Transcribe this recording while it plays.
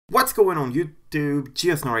What's going on YouTube?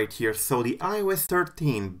 GeoSnow here. So the iOS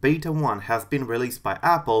 13 Beta 1 has been released by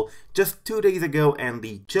Apple just 2 days ago and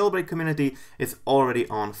the jailbreak community is already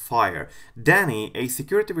on fire. Dany, a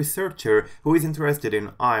security researcher who is interested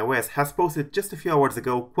in iOS, has posted just a few hours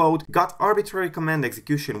ago, quote, "Got arbitrary command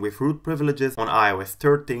execution with root privileges on iOS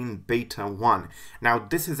 13 Beta 1. Now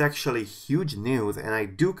this is actually huge news, and I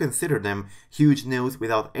do consider them huge news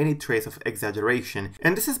without any trace of exaggeration.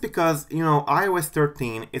 And this is because, iOS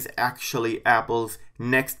 13 is actually Apple's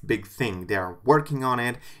next big thing. They are working on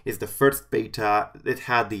it. It's the first beta. It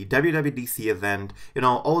had the WWDC event,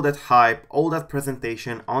 all that hype, all that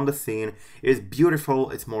presentation on the scene. It's beautiful,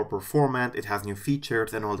 it's more performant, it has new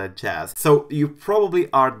features and all that jazz. So you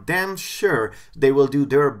probably are damn sure they will do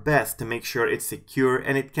their best to make sure it's secure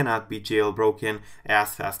and it cannot be jailbroken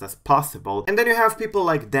as fast as possible. And then you have people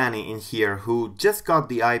like Dany in here who just got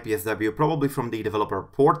the IPSW probably from the developer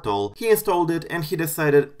portal. He installed it and he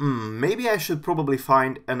decided, maybe I should probably find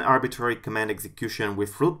an arbitrary command execution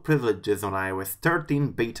with root privileges on iOS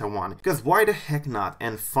 13 Beta 1, because why the heck not?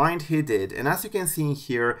 And find he did, and as you can see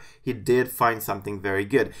here, he did find something very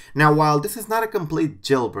good. Now while this is not a complete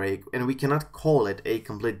jailbreak, and we cannot call it a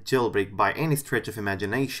complete jailbreak by any stretch of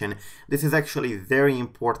imagination, this is actually very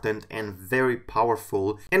important and very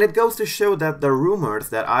powerful, and it goes to show that the rumors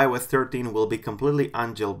that iOS 13 will be completely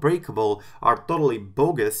unjailbreakable are totally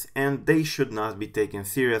bogus, and they should not be taken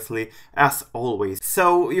seriously as always.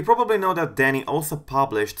 So you probably know that Dany also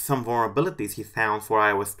published some vulnerabilities he found for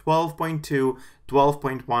iOS 12.2,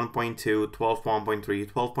 12.1.2, 12.1.3,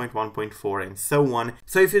 12.1.4 and so on.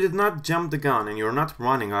 So if you did not jump the gun and you're not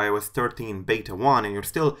running iOS 13 Beta 1 and you're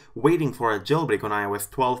still waiting for a jailbreak on iOS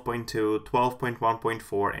 12.2,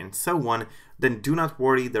 12.1.4 and so on, then do not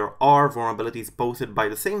worry, there are vulnerabilities posted by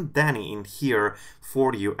the same Dany in here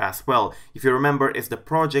for you as well. If you remember, it's the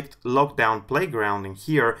project Lockdown Playground in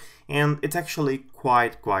here, and it's actually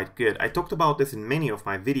quite good. I talked about this in many of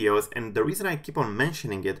my videos, and the reason I keep on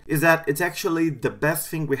mentioning it is that it's actually the best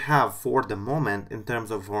thing we have for the moment in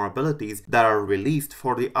terms of vulnerabilities that are released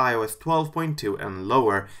for the iOS 12.2 and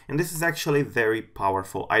lower, and this is actually very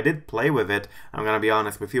powerful. I did play with it, I'm gonna be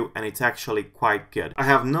honest with you, and it's actually quite good. I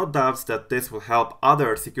have no doubts that this will help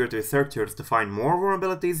other security researchers to find more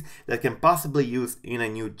vulnerabilities that can possibly use in a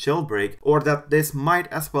new jailbreak, or that this might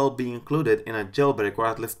as well be included in a jailbreak, or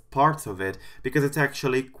at least parts of it, because it's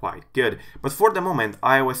actually quite good. But for the moment,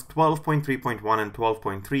 iOS 12.3.1 and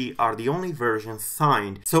 12.3 are the only versions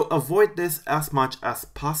signed, so avoid this as much as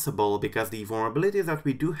possible, because the vulnerabilities that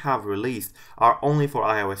we do have released are only for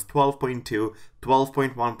iOS 12.2,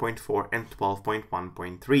 12.1.4 and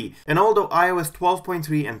 12.1.3. And although iOS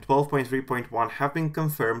 12.3 and 12.3.1 have been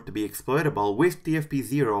confirmed to be exploitable with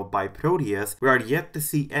TFP0 by Proteus, we are yet to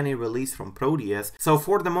see any release from Proteus, so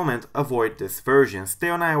for the moment avoid this version. Stay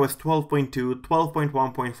on iOS 12.2,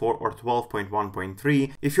 12.1.4 or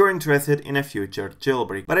 12.1.3 if you're interested in a future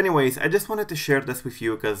jailbreak. But anyways, I just wanted to share this with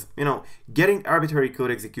you because, getting arbitrary code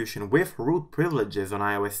execution with root privileges on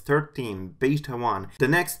iOS 13 Beta 1, the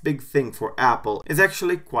next big thing for Apple, is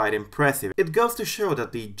actually quite impressive. It goes to show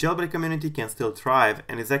that the jailbreak community can still thrive,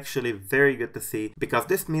 and is actually very good to see, because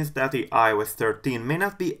this means that the iOS 13 may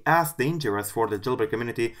not be as dangerous for the jailbreak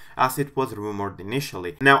community as it was rumored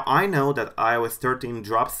initially. Now I know that iOS 13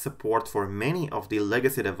 drops support for many of the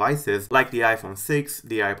legacy devices like the iPhone 6,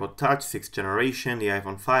 the iPod Touch 6th generation, the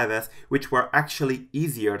iPhone 5S, which were actually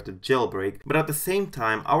easier to jailbreak, but at the same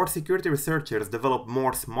time our security researchers develop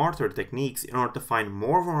more smarter techniques in order to find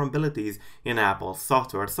more vulnerabilities in Apple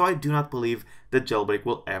software, so I do not believe the jailbreak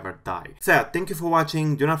will ever die. So yeah, thank you for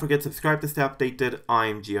watching, do not forget to subscribe to stay updated.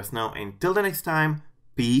 I'm GeoSnow, and till the next time,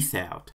 peace out.